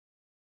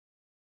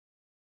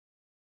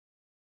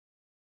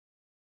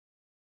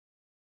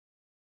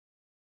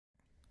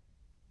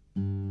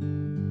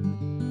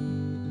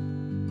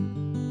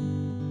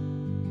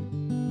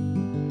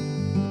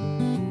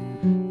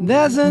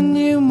There's a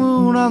new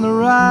moon on the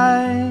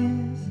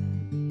rise,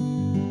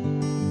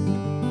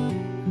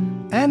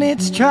 and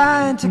it's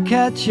trying to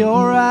catch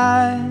your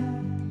eye.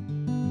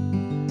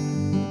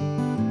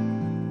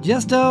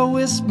 Just a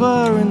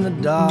whisper in the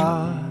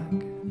dark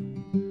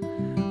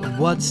of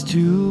what's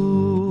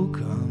to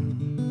come.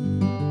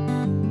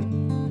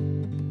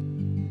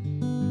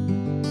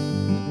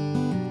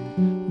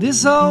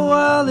 This whole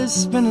world is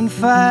spinning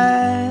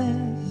fast,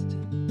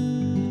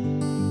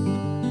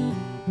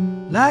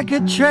 like a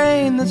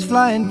train that's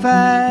flying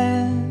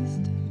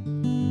fast,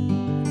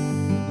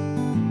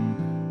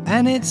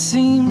 and it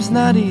seems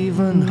not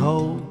even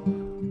hope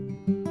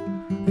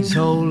is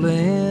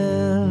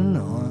holding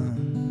on.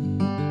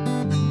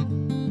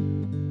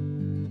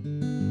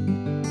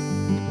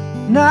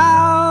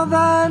 Now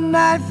the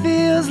night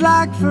feels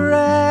like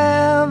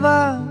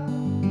forever,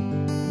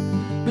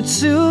 but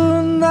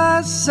soon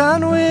the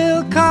sun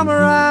will come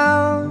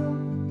around.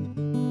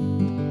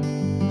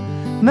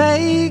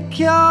 Make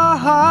your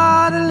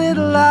heart a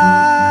little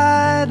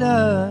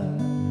lighter,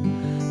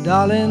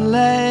 darling,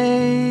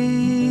 lay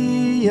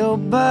your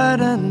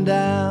burden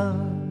down.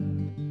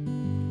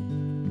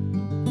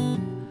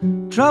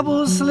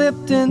 Trouble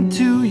slipped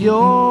into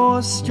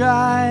your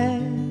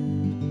stride,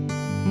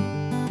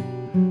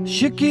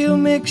 shook you,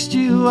 mixed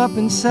you up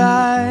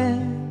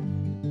inside,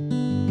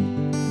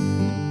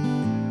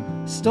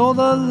 stole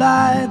the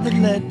light that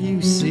let you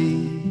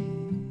see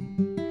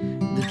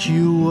that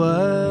you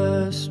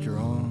were strong.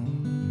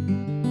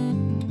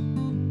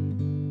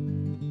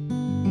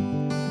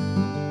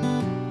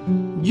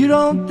 You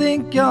don't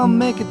think you'll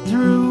make it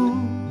through,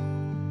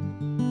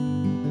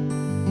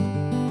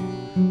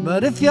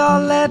 but if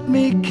you'll let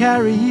me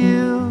carry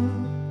you,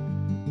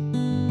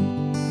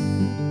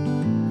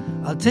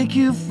 I'll take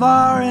you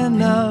far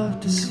enough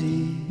to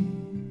see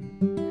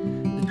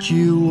that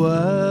you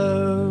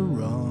were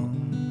wrong.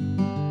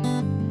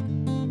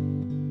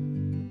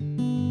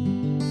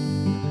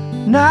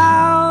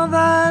 Now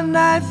the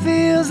night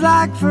feels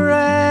like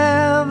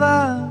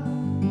forever,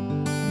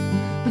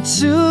 but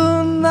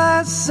soon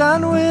the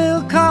sun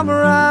will come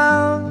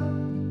around.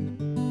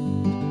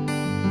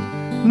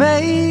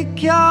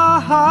 Make your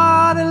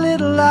heart a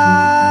little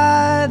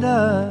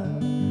lighter,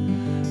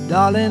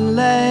 darling,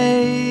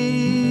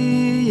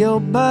 lay your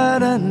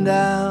burden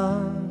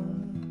down.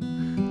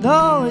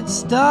 Though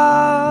it's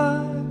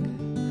dark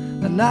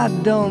and I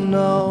don't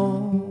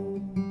know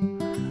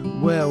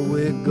where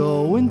we're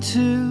going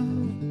to,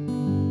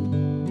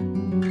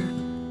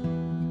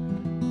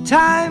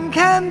 time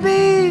can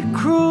be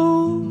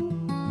cruel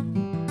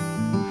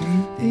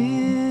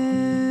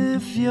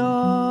if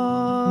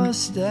you're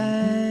standing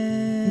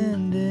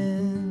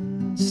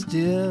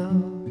still.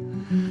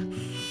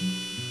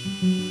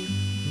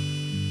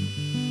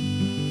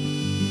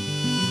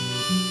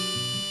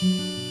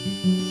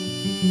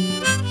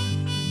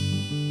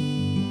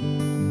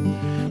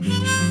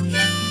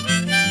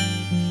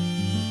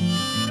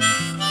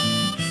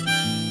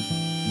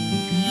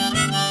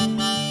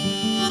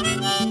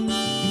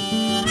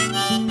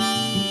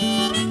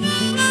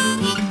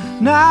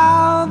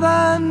 Now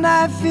the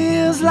night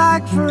feels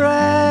like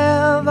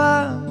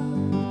forever,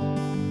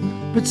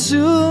 but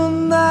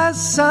soon the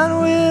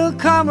sun will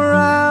come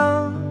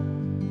around.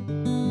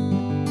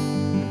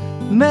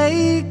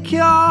 Make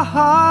your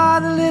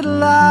heart a little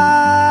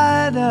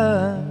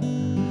lighter,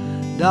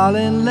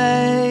 darling,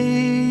 lay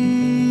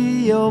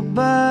your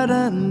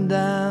burden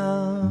down.